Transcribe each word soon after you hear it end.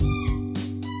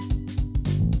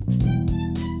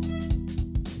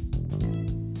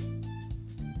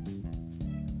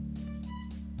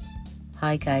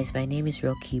Hi guys, my name is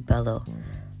Roki Bello.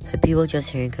 For people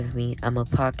just hearing of me, I'm a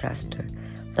podcaster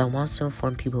that wants to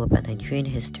inform people about Nigerian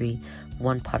history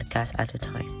one podcast at a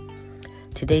time.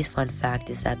 Today's fun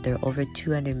fact is that there are over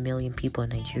 200 million people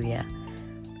in Nigeria.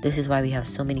 This is why we have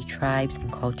so many tribes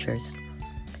and cultures.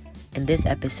 In this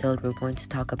episode, we're going to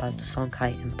talk about the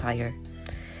Songhai Empire.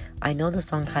 I know the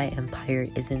Songhai Empire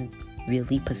isn't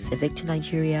really specific to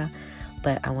Nigeria,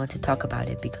 but I want to talk about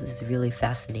it because it's really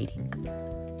fascinating.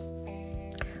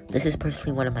 This is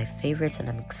personally one of my favorites and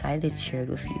I'm excited to share it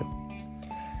with you.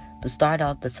 To start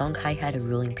off, the Songhai had a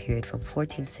ruling period from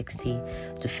 1460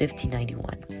 to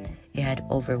 1591. It had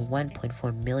over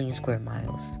 1.4 million square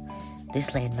miles.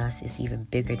 This landmass is even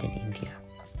bigger than India.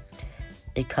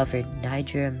 It covered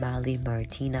Niger, Mali,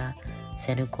 Mauritania,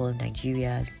 Senegal,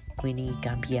 Nigeria, Guinea,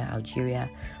 Gambia, Algeria,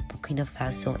 Burkina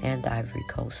Faso, and the Ivory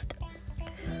Coast.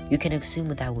 You can assume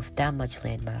that with that much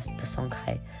landmass, the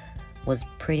Songhai was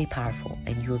pretty powerful,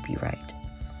 and you would be right.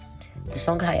 The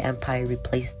Songhai Empire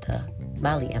replaced the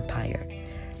Mali Empire.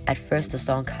 At first, the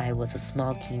Songhai was a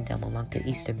small kingdom along the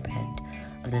eastern bend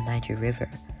of the Niger River,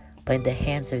 but in the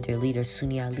hands of their leader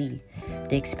Sunni Ali,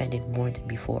 they expanded more than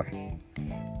before.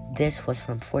 This was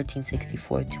from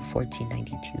 1464 to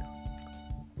 1492.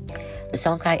 The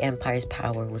Songhai Empire's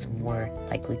power was more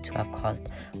likely to have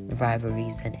caused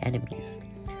rivalries and enemies.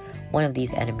 One of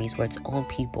these enemies were its own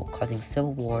people, causing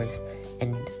civil wars,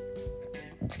 and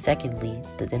secondly,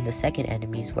 the second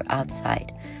enemies were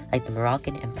outside, like the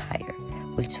Moroccan Empire,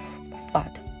 which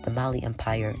fought the Mali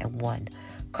Empire and won,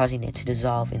 causing it to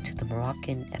dissolve into the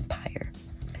Moroccan Empire.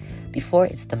 Before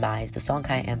its demise, the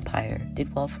Songhai Empire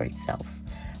did well for itself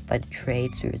by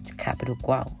trade through its capital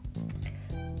Guao.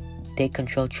 They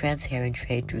controlled trans-Saharan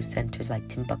trade through centers like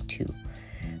Timbuktu.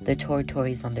 The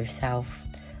territories on their south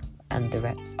and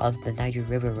of the Niger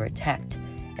River were attacked,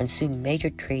 and soon major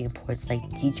trading ports like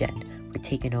Dijen were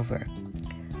taken over.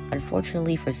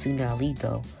 Unfortunately for Sunni Ali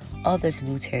though, all this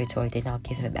new territory did not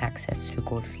give him access to the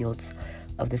gold fields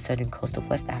of the southern coast of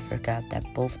West Africa that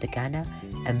both the Ghana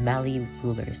and Mali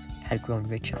rulers had grown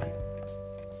rich on.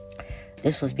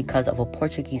 This was because of a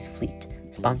Portuguese fleet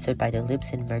sponsored by the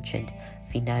Libyan merchant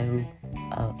Finau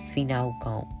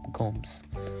Gomes.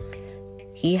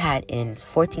 He had in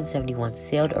 1471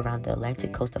 sailed around the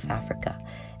Atlantic coast of Africa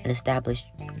and established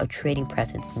a trading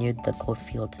presence near the gold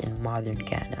fields in modern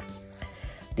Ghana.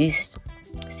 These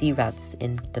sea routes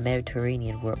in the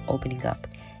Mediterranean were opening up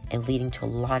and leading to a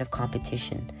lot of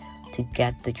competition to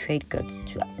get the trade goods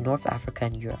to North Africa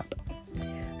and Europe.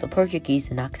 The Portuguese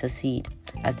did not succeed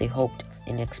as they hoped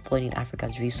in exploiting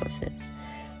Africa's resources.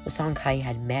 The Songhai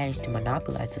had managed to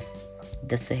monopolize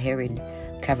the Saharan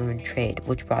caravan trade,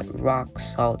 which brought rock,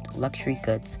 salt, luxury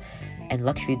goods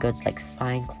like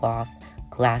fine cloth,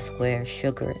 glassware,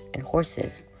 sugar, and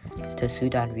horses to the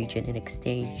Sudan region in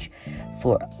exchange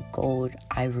for gold,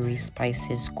 ivory,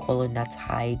 spices, kola nuts,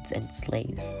 hides, and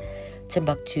slaves.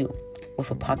 Timbuktu, with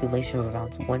a population of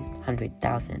around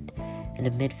 100,000 in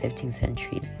the mid-15th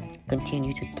century,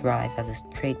 continued to thrive as a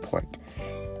trade port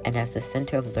and as the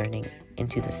center of learning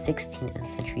into the 16th and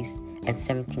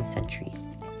 17th century.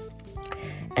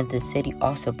 And the city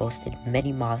also boasted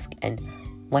many mosques and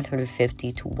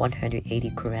 150 to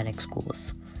 180 Quranic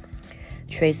schools.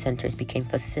 Trade centers became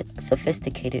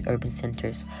sophisticated urban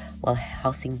centers, while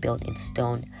housing built in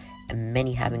stone and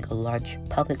many having a large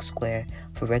public square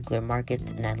for regular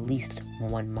markets and at least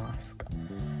one mosque.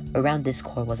 Around this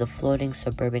core was a floating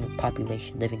suburban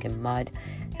population living in mud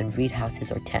and reed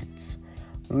houses or tents.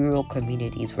 Rural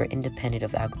communities were independent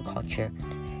of agriculture,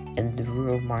 and the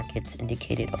rural markets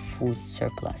indicated a food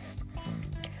surplus.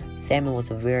 Famine was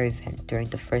a rare event during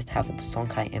the first half of the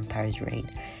Songhai Empire's reign,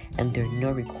 and there are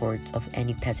no records of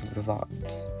any peasant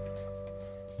revolts.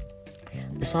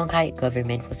 The Songhai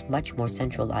government was much more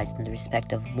centralized in the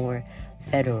respect of more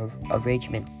federal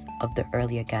arrangements of the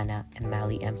earlier Ghana and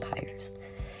Mali empires.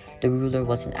 The ruler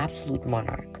was an absolute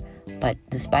monarch, but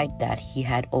despite that, he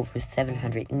had over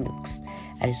 700 eunuchs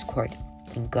at his court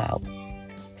in Gao.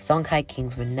 Songhai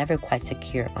kings were never quite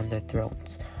secure on their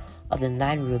thrones. Of the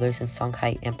 9 rulers in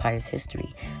Songhai Empire's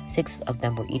history, 6 of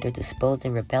them were either disposed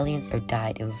in rebellions or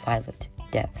died in violent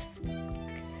deaths,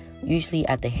 usually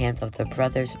at the hands of their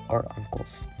brothers or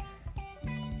uncles.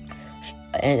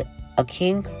 A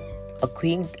king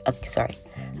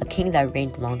that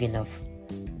reigned long enough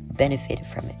benefited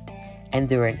from it, and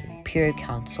there were an imperial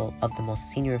council of the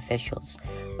most senior officials,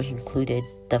 which included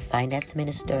the finance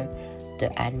minister,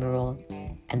 the admiral,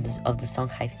 and of the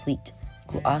Songhai fleet,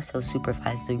 who also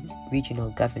supervised the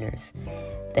regional governors,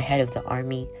 the head of the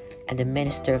army, and the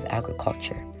minister of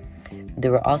agriculture.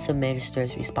 There were also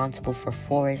ministers responsible for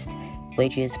forest,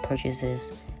 wages,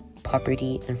 purchases,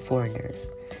 property, and foreigners.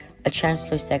 A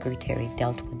chancellor's secretary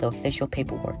dealt with the official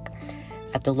paperwork.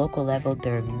 At the local level,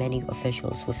 there are many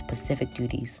officials with specific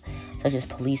duties, such as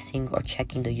policing or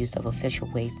checking the use of official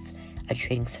weights at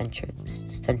trading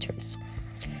centers,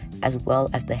 as well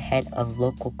as the head of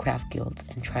local craft guilds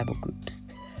and tribal groups.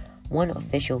 One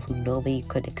official who nobody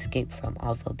could escape from,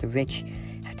 although the rich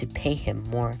had to pay him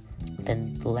more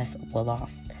than the less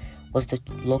well-off, was the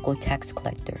local tax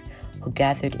collector, who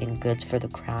gathered in goods for the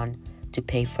crown to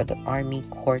pay for the army,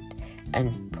 court,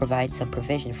 and provide some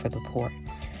provision for the poor.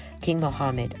 King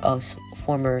Muhammad, a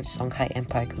former Songhai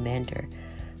Empire commander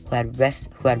who had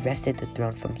wrested the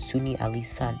throne from Sunni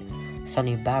Ali's son,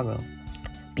 Sonny Barrow,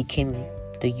 became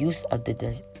the use of the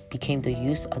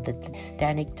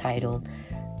dynastic title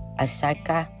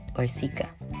Asaka or Sika.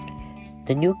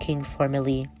 The new king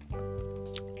forming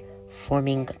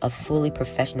a fully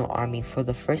professional army for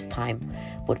the first time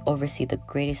would oversee the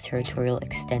greatest territorial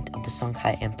extent of the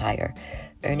Songhai Empire,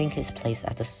 earning his place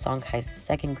as the Songhai's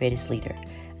second greatest leader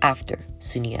after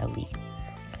Sunni Ali.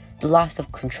 The loss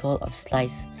of control of a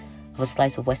slice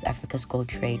of West Africa's gold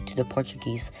trade to the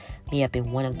Portuguese may have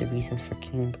been one of the reasons for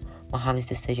King Muhammad's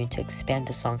decision to expand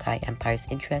the Songhai Empire's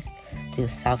interest to the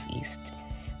southeast.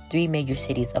 3 major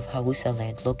cities of Hausa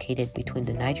land located between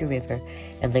the Niger River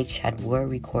and Lake Chad were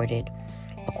recorded,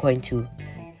 according to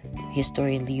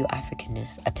historian Leo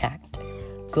Africanus, attacked.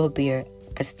 Gobir,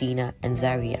 Castina, and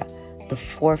Zaria, the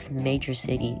 4th major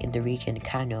city in the region,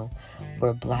 Kano, were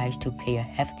obliged to pay a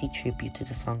hefty tribute to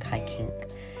the Songhai king.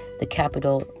 The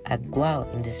capital, Agua,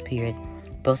 in this period,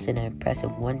 boasted an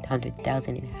impressive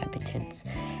 100,000 inhabitants,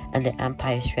 and the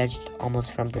empire stretched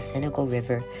almost from the Senegal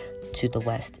River to the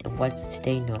west in what is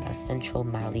today known as central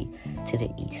Mali to the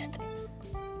east.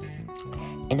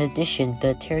 In addition,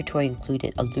 the territory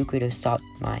included a lucrative salt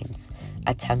mines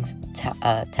at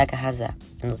Tagahaza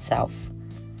in the south.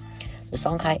 The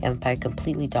Songhai Empire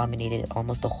completely dominated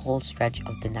almost the whole stretch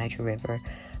of the Niger River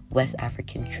West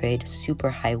African trade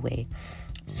superhighway,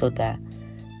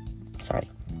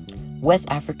 West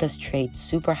Africa's trade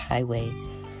superhighway.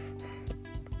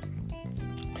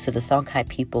 So the Songhai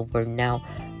people were now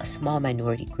a small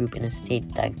minority group in a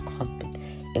state that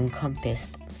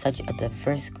encompassed such a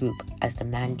diverse group as the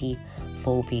Mandi,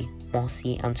 Phobi,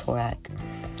 Monsi, and Tourag.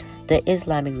 The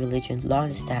Islamic religion,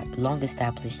 long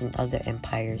established in other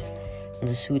empires in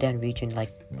the Sudan region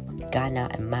like Ghana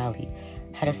and Mali,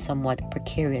 had a somewhat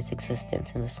precarious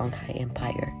existence in the Songhai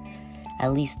Empire,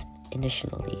 at least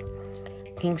initially.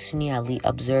 King Sunni Ali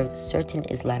observed certain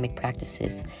Islamic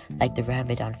practices like the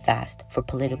Ramadan fast for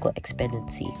political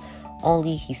expediency.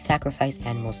 Only he sacrificed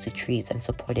animals to trees and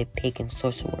supported pagan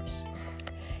sorcerers.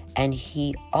 And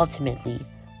he ultimately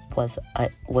was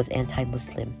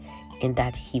anti-Muslim in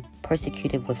that he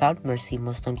persecuted without mercy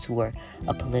Muslims who were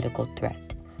a political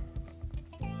threat.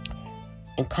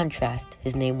 In contrast,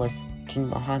 his name was King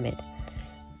Muhammad,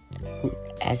 who,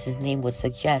 as his name would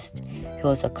suggest, he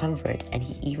was a convert, and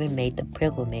he even made the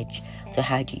pilgrimage to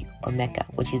Hajj or Mecca,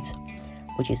 which is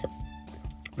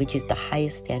the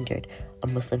highest standard a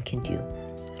Muslim can do.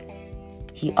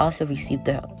 He also received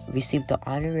the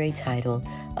honorary title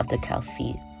of the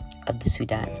Caliph of the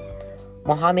Sudan.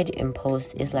 Muhammad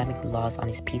imposed Islamic laws on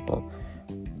his people,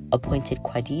 appointed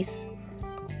qadis,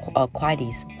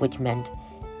 which meant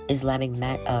Islamic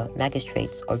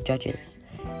magistrates or judges,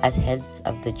 as heads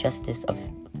of the justice of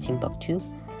Timbuktu,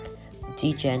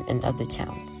 Dijen, and other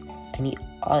towns. And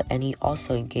he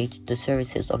also engaged the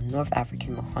services of North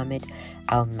African Muhammad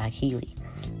al-Mahili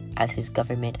as his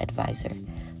government advisor.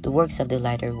 The works of the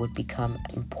latter would become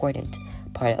an important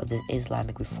part of the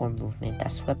Islamic reform movement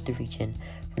that swept the region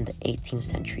from the 18th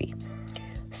century.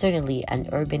 Certainly, an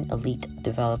urban elite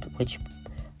developed which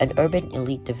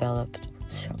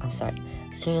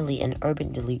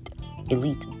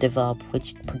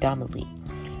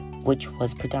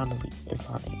was predominantly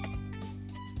Islamic.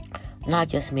 Not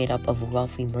just made up of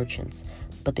wealthy merchants,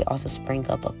 but they also sprang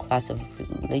up a class of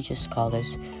religious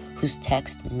scholars whose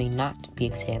texts may not be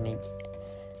examined,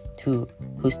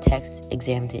 whose texts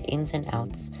examine the ins and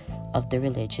outs of the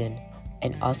religion,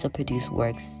 and also produce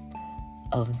works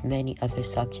of many other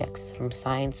subjects, from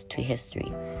science to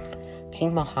history.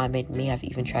 King Muhammad may have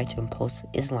even tried to impose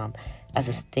Islam as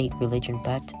a state religion,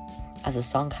 but as the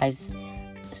Songhai's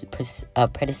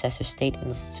predecessor state in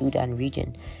the Sudan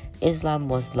region, Islam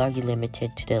was largely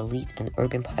limited to the elite and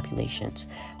urban populations,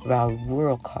 while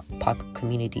rural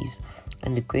communities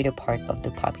and the greater part of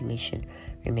the population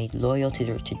remained loyal to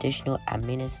their traditional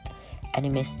animist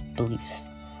beliefs.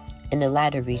 In the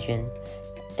latter religion,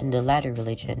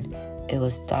 it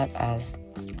was thought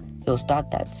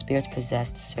that spirits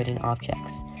possessed certain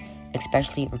objects,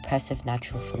 especially impressive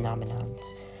natural phenomena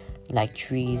like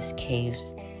trees,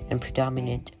 caves, and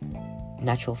predominant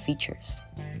natural features.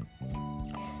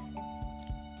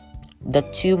 The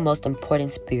two most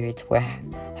important spirits were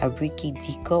Hariki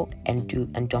Diko and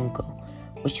Dongo,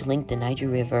 which linked the Niger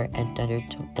River and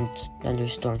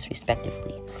thunderstorms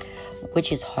respectively,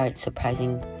 which is hardly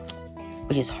surprising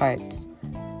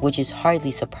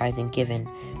given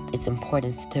its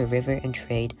importance to the river and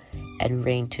trade, and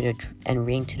rain to the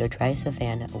dry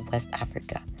savanna of West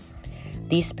Africa.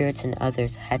 These spirits and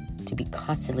others had to be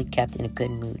constantly kept in a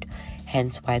good mood,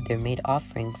 hence why they're made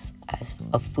offerings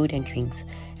of food and drinks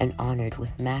and honored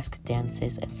with masks,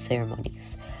 dances, and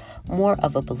ceremonies. More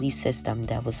of a belief system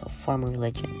that was a form of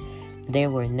religion.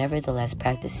 There were nevertheless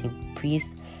practicing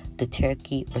priests, the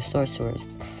turkey, or sorcerers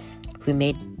who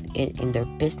made it in their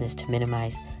business to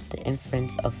minimize the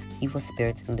influence of evil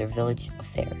spirits in their village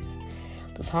affairs.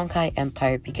 The Songhai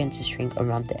Empire began to shrink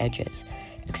around the edges,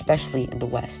 especially in the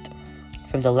west,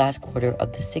 from the last quarter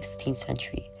of the 16th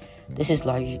century. This is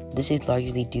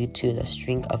largely due to the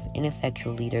string of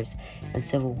ineffectual leaders and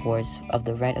civil wars of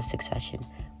the right of succession,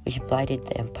 which blighted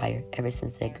the empire ever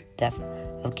since the death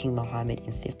of King Muhammad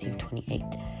in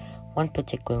 1528. One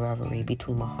particular rivalry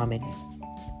between Muhammad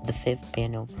V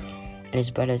Bano and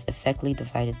his brothers effectively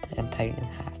divided the empire in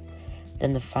half.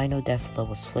 Then the final death blow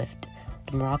was swift.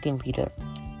 The Moroccan leader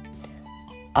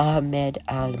Ahmed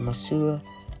al-Mansur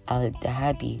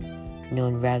al-Dahabi,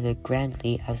 known rather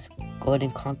grandly as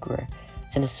Golden Conqueror,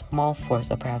 sent a small force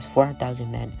of perhaps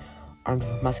 400,000 men armed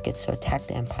with muskets to attack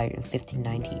the empire in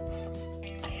 1590,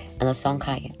 and the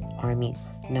Songhai army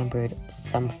numbered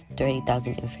some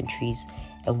 30,000 infantry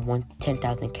and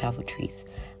 10,000 cavalry,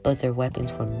 but their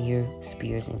weapons were mere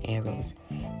spears and arrows.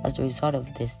 As a result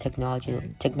of this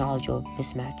technological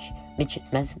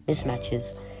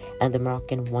mismatches, and the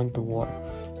Moroccan won the war.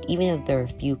 Even if there are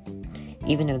few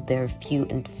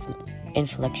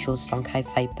influential Songhai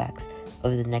fightbacks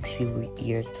over the next few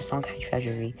years, the Songhai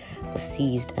treasury was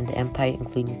seized and the empire,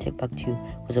 including Timbuktu,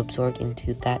 was absorbed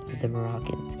into that of the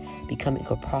Moroccans, becoming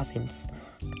a province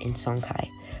in Songhai.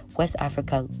 West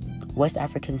Africa's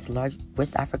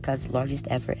largest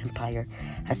ever empire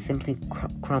has simply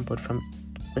crumbled from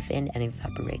within and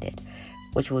evaporated,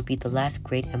 which would be the last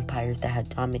great empires that had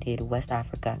dominated West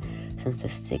Africa since the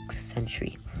 6th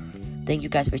century. Thank you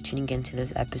guys for tuning in to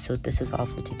this episode. This is all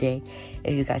for today.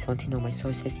 If you guys want to know my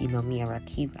sources, email me at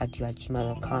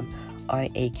rakib@gmail.com,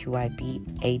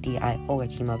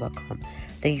 RAQIBADIO@gmail.com.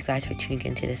 Thank you guys for tuning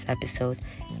in to this episode,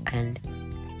 and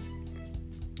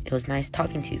it was nice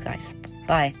talking to you guys.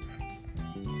 Bye.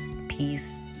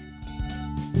 Peace.